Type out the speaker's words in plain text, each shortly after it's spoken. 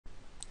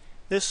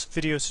This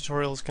video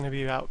tutorial is going to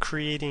be about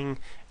creating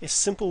a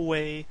simple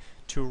way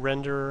to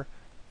render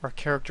our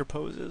character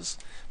poses.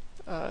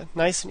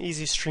 Nice and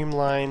easy,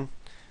 streamline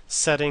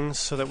settings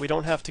so that we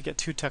don't have to get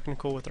too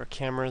technical with our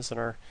cameras and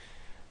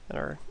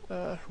our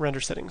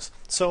render settings.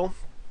 So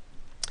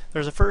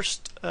there's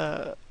first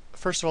of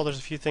all, there's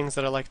a few things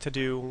that I like to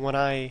do when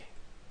I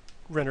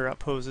render out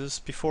poses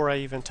before I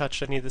even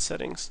touch any of the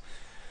settings.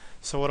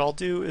 So what I'll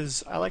do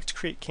is I like to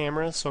create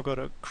cameras, so I'll go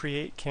to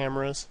Create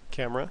Cameras,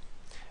 Camera,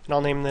 and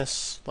I'll name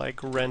this like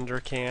Render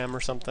Cam or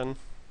something. And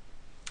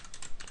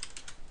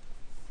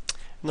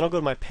then I'll go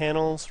to my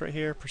panels right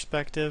here,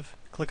 Perspective,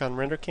 click on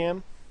Render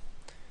Cam,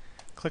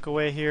 click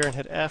away here and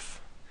hit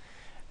F,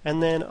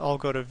 and then I'll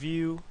go to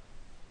View,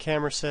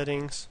 Camera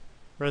Settings,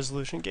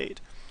 Resolution Gate.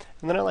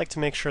 And then I like to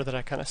make sure that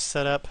I kind of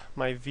set up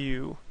my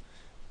view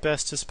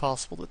best as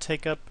possible to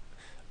take up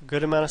a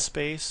good amount of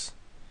space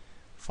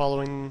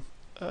following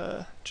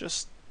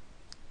just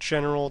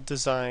general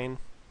design,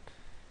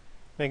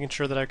 making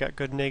sure that I've got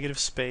good negative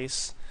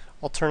space.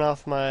 I'll turn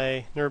off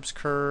my NURBS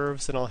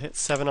curves and I'll hit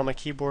 7 on my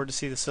keyboard to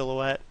see the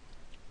silhouette.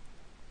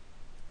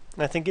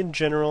 And I think in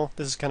general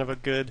this is kind of a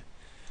good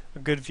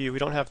view. We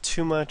don't have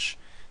too much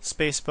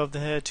space above the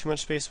head, too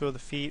much space above the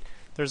feet.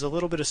 There's a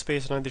little bit of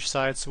space on either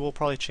side, so we'll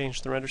probably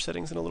change the render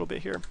settings in a little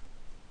bit here.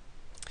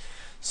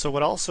 So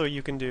what also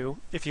you can do,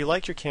 if you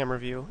like your camera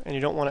view and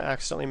you don't want to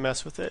accidentally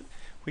mess with it,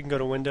 we can go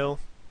to Window,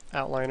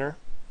 Outliner,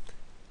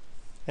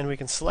 and we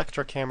can select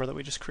our camera that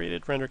we just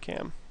created, Render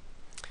Cam.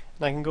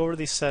 And I can go over to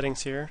these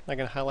settings here. I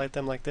can highlight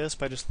them like this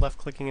by just left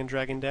clicking and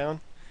dragging down,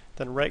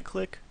 then right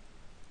click,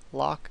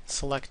 lock,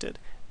 selected.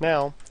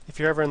 Now, if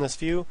you're ever in this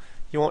view,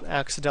 you won't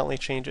accidentally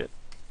change it.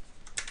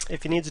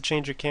 If you need to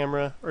change your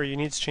camera or you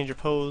need to change your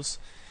pose,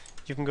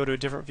 you can go to a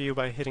different view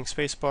by hitting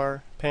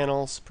spacebar,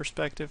 Panels,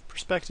 Perspective,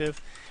 Perspective.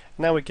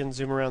 Now we can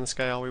zoom around the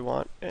sky all we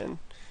want and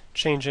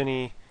change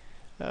any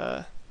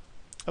of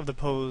the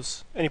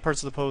pose, any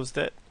parts of the pose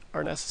that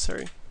are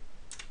necessary.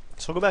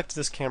 So I'll go back to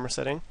this camera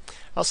setting.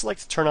 I also like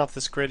to turn off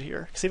this grid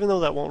here, because even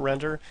though that won't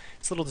render,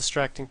 it's a little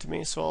distracting to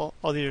me. So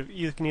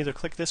you can either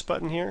click this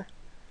button here,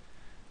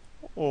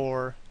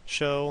 or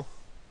show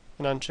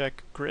and uncheck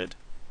grid.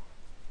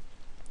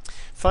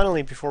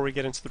 Finally, before we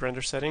get into the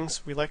render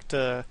settings, we like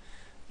to,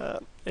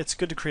 it's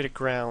good to create a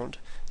ground.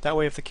 That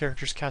way if the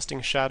character's casting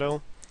a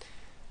shadow,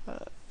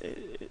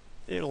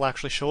 it'll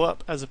actually show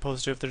up, as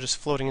opposed to if they're just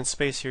floating in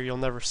space here, you'll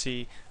never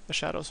see a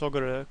shadow. So I'll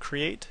go to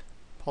Create,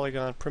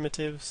 Polygon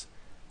Primitives,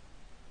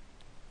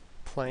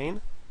 Plane,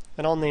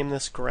 and I'll name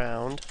this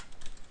Ground.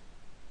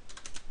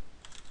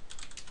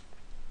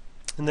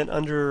 And then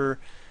under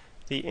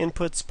the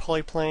Inputs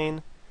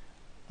Polyplane,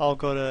 I'll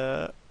go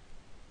to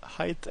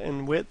Height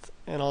and Width,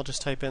 and I'll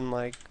just type in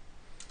like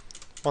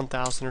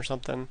 1000 or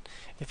something.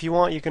 If you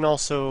want, you can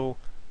also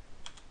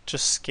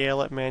just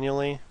scale it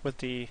manually with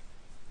the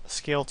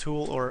Scale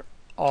tool or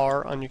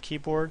R on your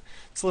keyboard.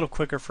 It's a little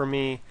quicker for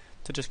me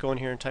to just go in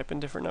here and type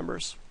in different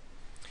numbers.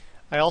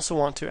 I also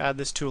want to add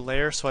this to a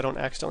layer so I don't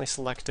accidentally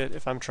select it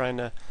if I'm trying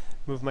to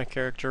move my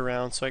character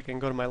around. So I can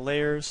go to my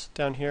layers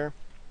down here,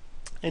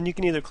 and you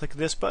can either click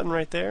this button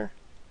right there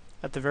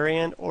at the very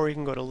end, or you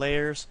can go to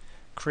Layers,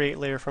 Create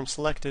Layer from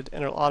Selected,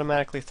 and it'll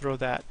automatically throw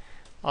that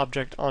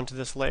object onto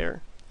this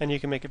layer. And you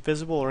can make it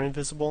visible or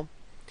invisible.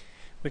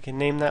 We can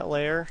name that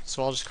layer,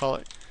 so I'll just call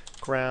it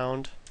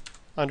Ground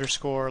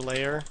 _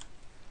 layer,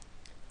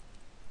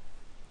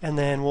 and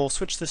then we'll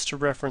switch this to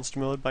referenced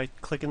mode by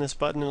clicking this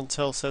button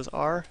until it says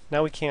R.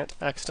 Now we can't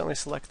accidentally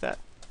select that.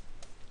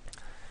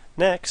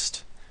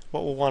 Next,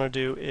 what we'll want to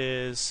do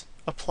is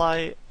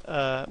apply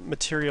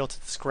material to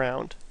this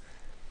ground.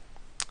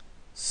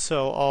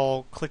 So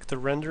I'll click the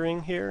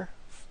rendering here,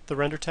 the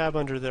render tab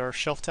under our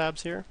shelf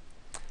tabs here,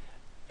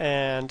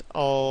 and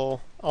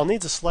I'll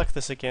need to select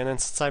this again, and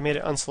since I made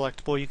it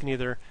unselectable, you can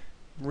either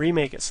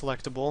remake it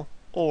selectable,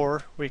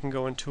 or we can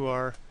go into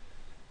our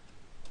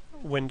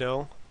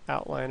Window,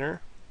 Outliner,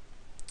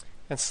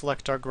 and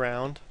select our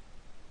ground,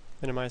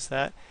 minimize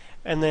that,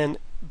 and then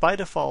by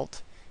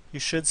default you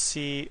should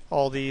see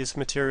all these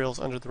materials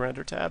under the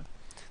render tab.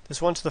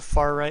 This one to the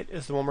far right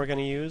is the one we're going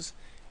to use.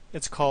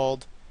 It's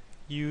called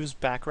Use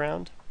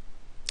Background.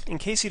 In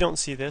case you don't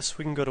see this,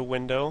 we can go to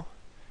Window,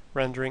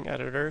 Rendering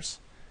Editors,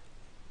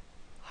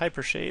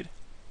 Hypershade.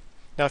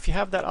 Now if you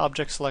have that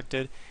object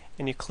selected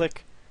and you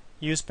click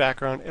Use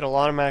Background, it'll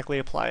automatically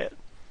apply it.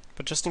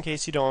 But just in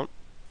case you don't,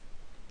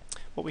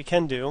 what we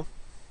can do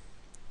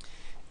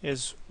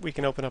is we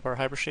can open up our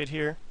Hypershade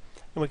here,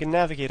 and we can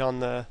navigate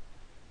on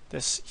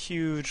this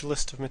huge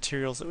list of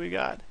materials that we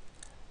got.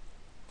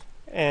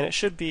 And it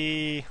should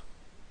be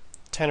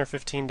 10 or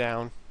 15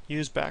 down.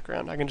 Use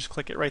Background. I can just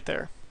click it right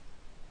there.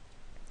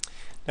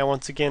 Now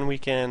once again,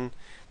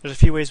 there's a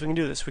few ways we can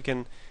do this. We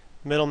can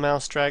middle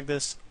mouse drag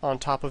this on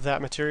top of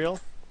that material,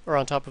 or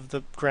on top of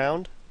the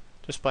ground,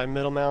 just by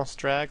middle mouse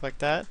drag like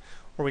that,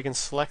 or we can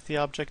select the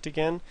object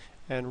again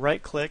and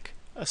right click,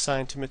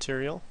 Assign to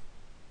Material.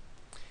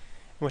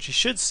 And what you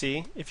should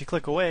see if you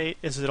click away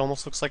is it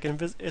almost looks like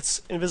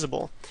it's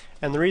invisible,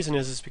 and the reason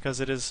is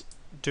because it is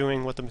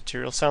doing what the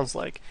material sounds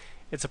like.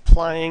 It's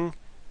applying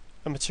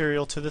a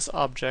material to this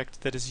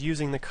object that is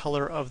using the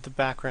color of the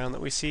background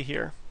that we see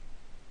here.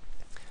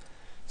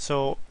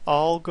 So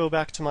I'll go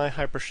back to my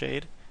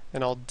Hypershade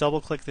and I'll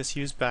double click this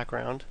use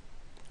background.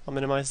 I'll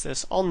minimize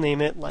this. I'll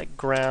name it like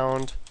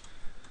ground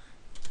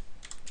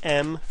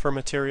M for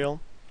material,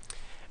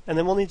 and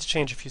then we'll need to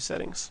change a few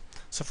settings.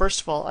 So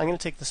first of all, I'm going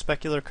to take the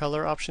specular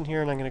color option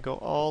here and I'm going to go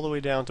all the way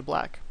down to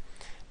black.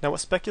 Now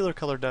what specular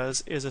color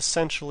does is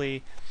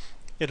essentially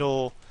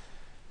it'll,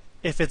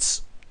 if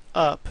it's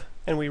up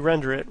and we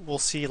render it, we'll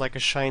see like a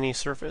shiny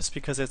surface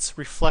because it's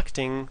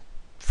reflecting,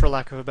 for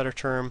lack of a better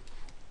term,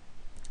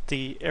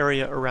 the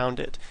area around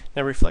it.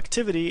 Now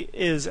reflectivity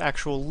is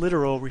actual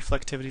literal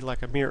reflectivity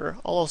like a mirror.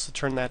 I'll also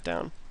turn that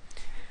down.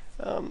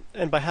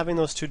 And by having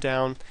those two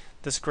down,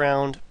 this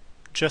ground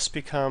just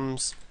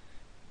becomes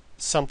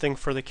something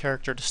for the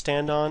character to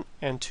stand on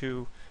and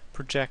to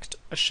project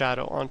a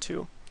shadow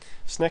onto.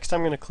 So next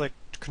I'm going to click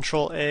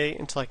Control A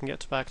until I can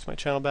get back to my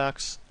channel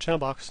box.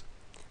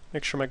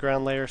 Make sure my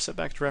ground layer is set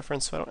back to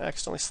reference so I don't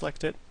accidentally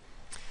select it.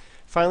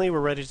 Finally, we're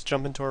ready to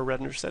jump into our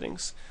render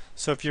settings.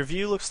 So if your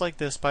view looks like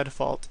this by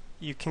default,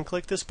 you can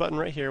click this button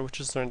right here, which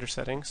is render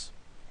settings,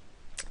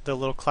 the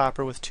little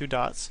clapper with two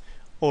dots,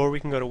 or we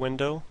can go to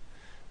Window,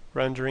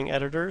 Rendering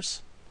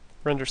Editors,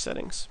 Render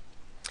Settings.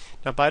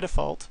 Now by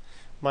default,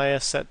 Maya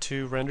is set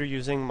to render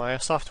using Maya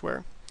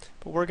software,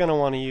 but we're going to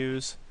want to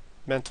use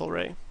Mental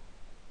Ray.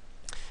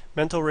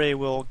 Mental Ray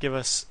will give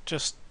us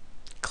just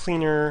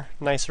cleaner,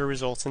 nicer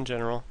results in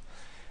general.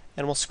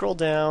 And we'll scroll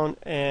down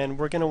and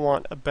we're going to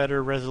want a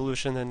better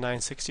resolution than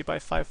 960 by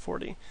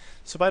 540.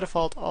 So by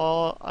default,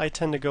 I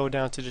tend to go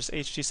down to just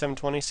HD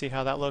 720, see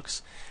how that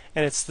looks.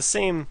 And it's the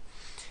same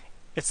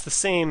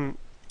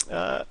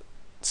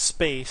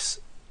space,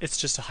 it's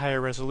just a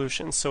higher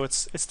resolution. So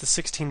it's the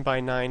 16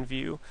 by 9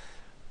 view.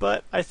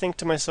 But I think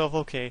to myself,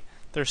 okay,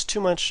 there's too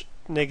much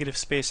negative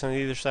space on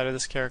either side of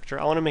this character.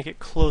 I want to make it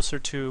closer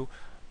to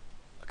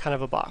kind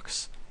of a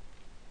box.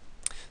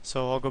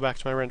 So I'll go back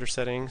to my render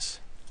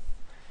settings.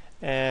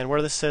 And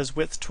where this says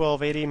width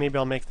 1280, maybe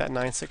I'll make that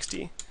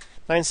 960.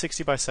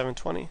 960 by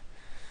 720.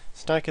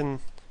 So now I can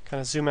kind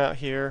of zoom out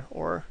here,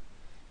 or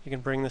you can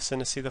bring this in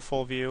to see the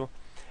full view.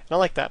 And I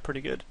like that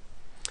pretty good.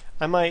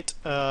 I might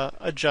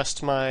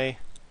adjust my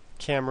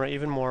camera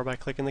even more by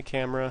clicking the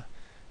camera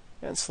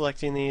and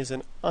selecting these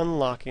and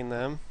unlocking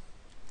them.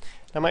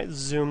 I might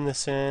zoom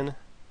this in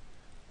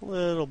a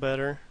little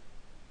better.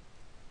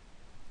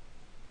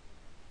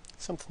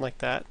 Something like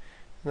that.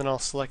 And then I'll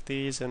select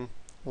these and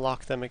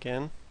lock them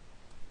again.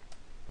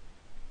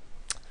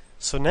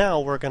 So now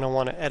we're going to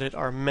want to edit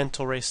our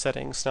Mental Ray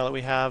settings now that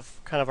we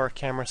have kind of our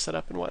camera set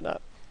up and whatnot.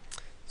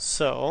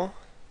 So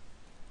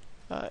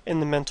in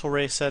the Mental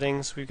Ray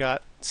settings we've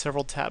got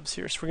several tabs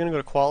here. So we're going to go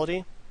to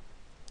Quality.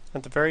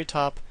 At the very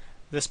top,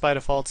 this by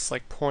default is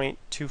like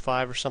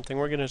 0.25 or something.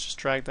 We're going to just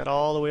drag that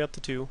all the way up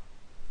to 2.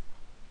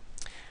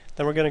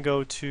 Then we're going to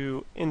go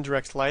to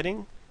Indirect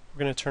Lighting. We're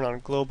going to turn on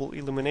Global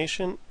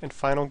Illumination and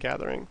Final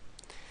Gathering.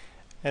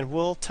 And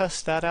we'll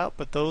test that out,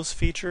 but those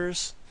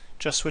features,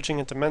 just switching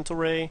into Mental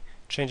Ray,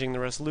 changing the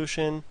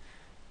resolution,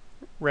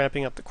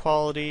 ramping up the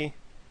quality,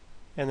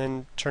 and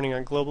then turning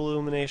on Global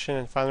Illumination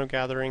and Final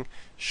Gathering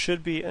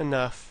should be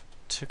enough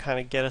to kind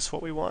of get us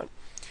what we want.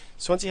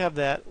 So once you have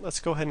that, let's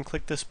go ahead and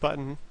click this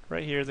button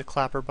right here, the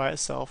clapper by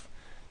itself,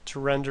 to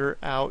render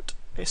out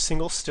a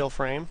single still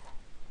frame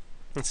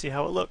and see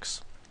how it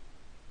looks.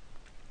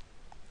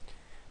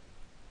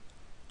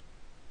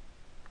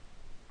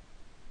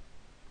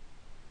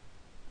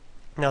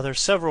 Now there's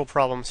several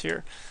problems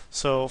here.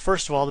 So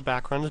first of all, the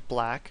background is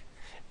black.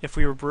 If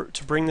we were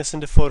to bring this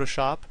into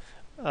Photoshop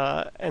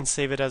and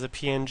save it as a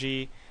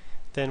PNG,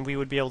 then we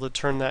would be able to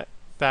turn that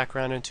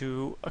background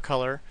into a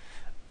color.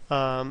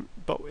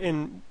 But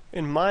in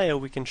Maya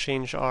we can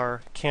change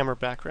our camera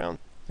background.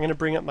 I'm going to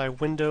bring up my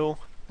window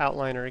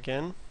outliner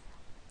again.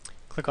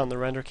 Click on the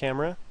render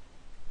camera.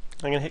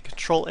 I'm going to hit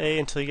Control A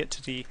until you get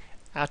to the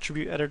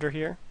attribute editor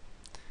here.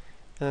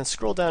 And then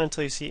scroll down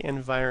until you see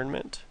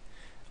environment.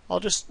 I'll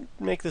just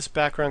make this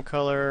background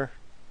color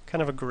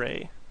kind of a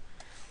gray.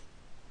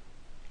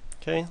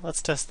 Okay,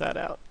 let's test that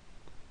out.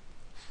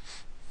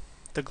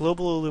 The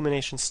global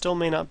illumination still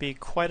may not be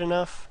quite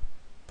enough,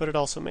 but it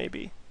also may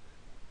be.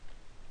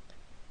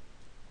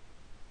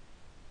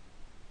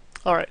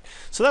 Alright,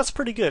 so that's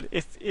pretty good.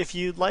 If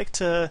you'd like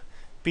to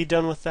be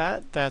done with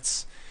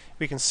that,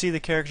 we can see the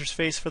character's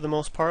face for the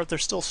most part.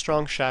 There's still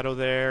strong shadow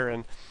there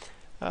and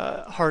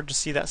hard to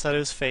see that side of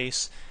his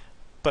face.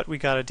 But we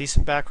got a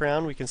decent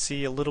background. We can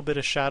see a little bit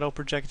of shadow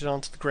projected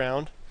onto the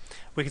ground.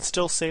 We can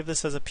still save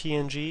this as a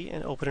PNG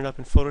and open it up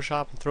in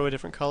Photoshop and throw a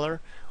different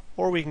color,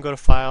 or we can go to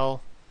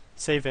File,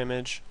 Save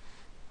Image,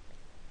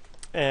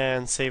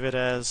 and save it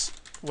as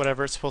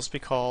whatever it's supposed to be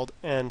called,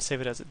 and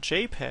save it as a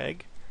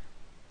JPEG,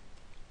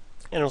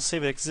 and it'll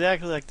save it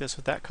exactly like this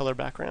with that color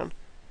background.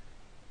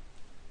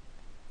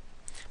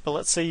 But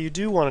let's say you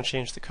do want to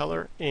change the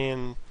color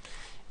in,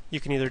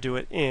 you can either do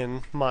it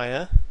in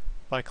Maya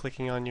by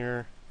clicking on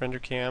your render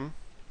cam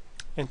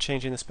and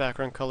changing this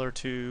background color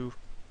to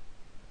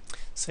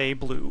say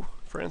blue,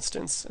 for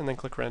instance, and then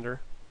click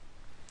render.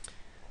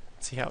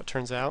 See how it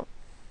turns out.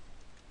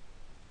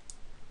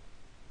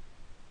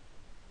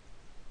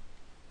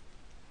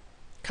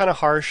 Kind of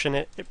harsh, and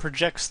it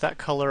projects that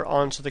color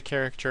onto the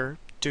character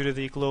due to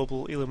the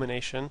global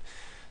illumination.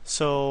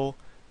 So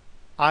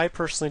I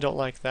personally don't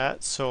like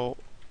that, so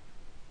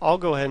I'll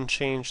go ahead and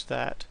change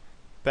that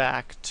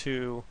back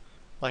to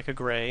like a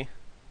gray,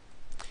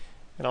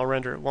 and I'll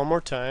render it one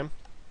more time.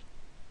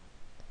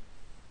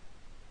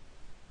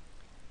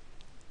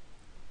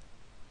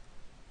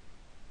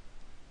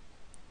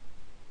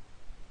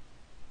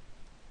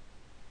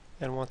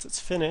 And once it's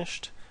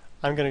finished,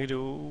 I'm going to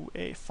do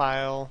a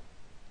file,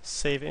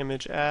 save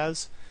image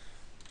as,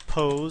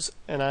 pose,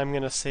 and I'm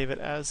going to save it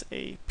as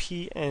a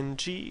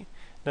PNG.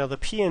 Now the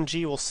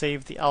PNG will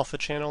save the alpha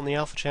channel, and the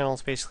alpha channel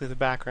is basically the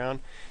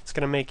background. It's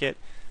going to make it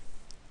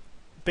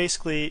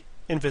basically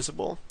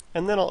invisible.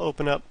 And then I'll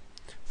open up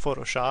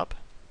Photoshop,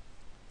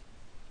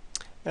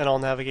 and I'll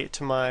navigate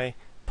to my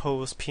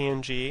pose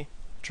PNG,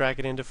 drag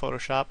it into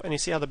Photoshop, and you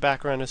see how the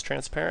background is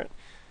transparent.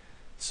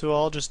 So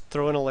I'll just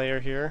throw in a layer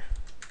here,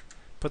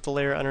 put the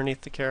layer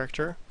underneath the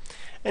character,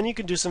 and you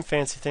can do some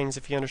fancy things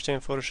if you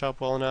understand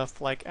Photoshop well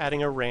enough, like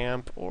adding a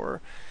ramp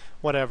or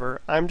whatever.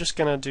 I'm just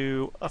going to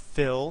do a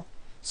fill,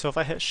 so if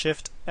I hit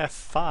Shift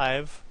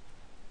F5,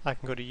 I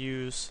can go to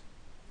use,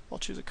 I'll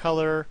choose a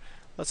color,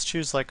 let's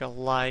choose like a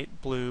light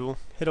blue,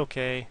 hit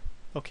OK,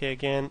 OK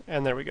again,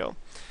 and there we go.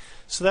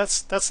 So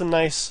that's a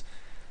nice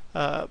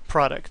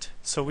product.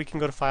 So we can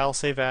go to File,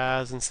 Save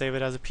As, and save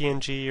it as a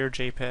PNG or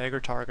JPEG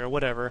or Target or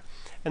whatever,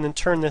 and then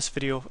turn this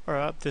video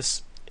or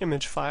this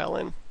image file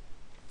in.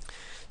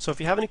 So if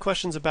you have any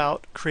questions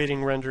about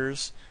creating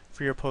renders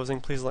for your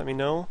posing, please let me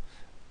know.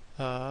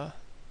 And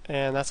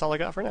that's all I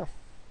got for now.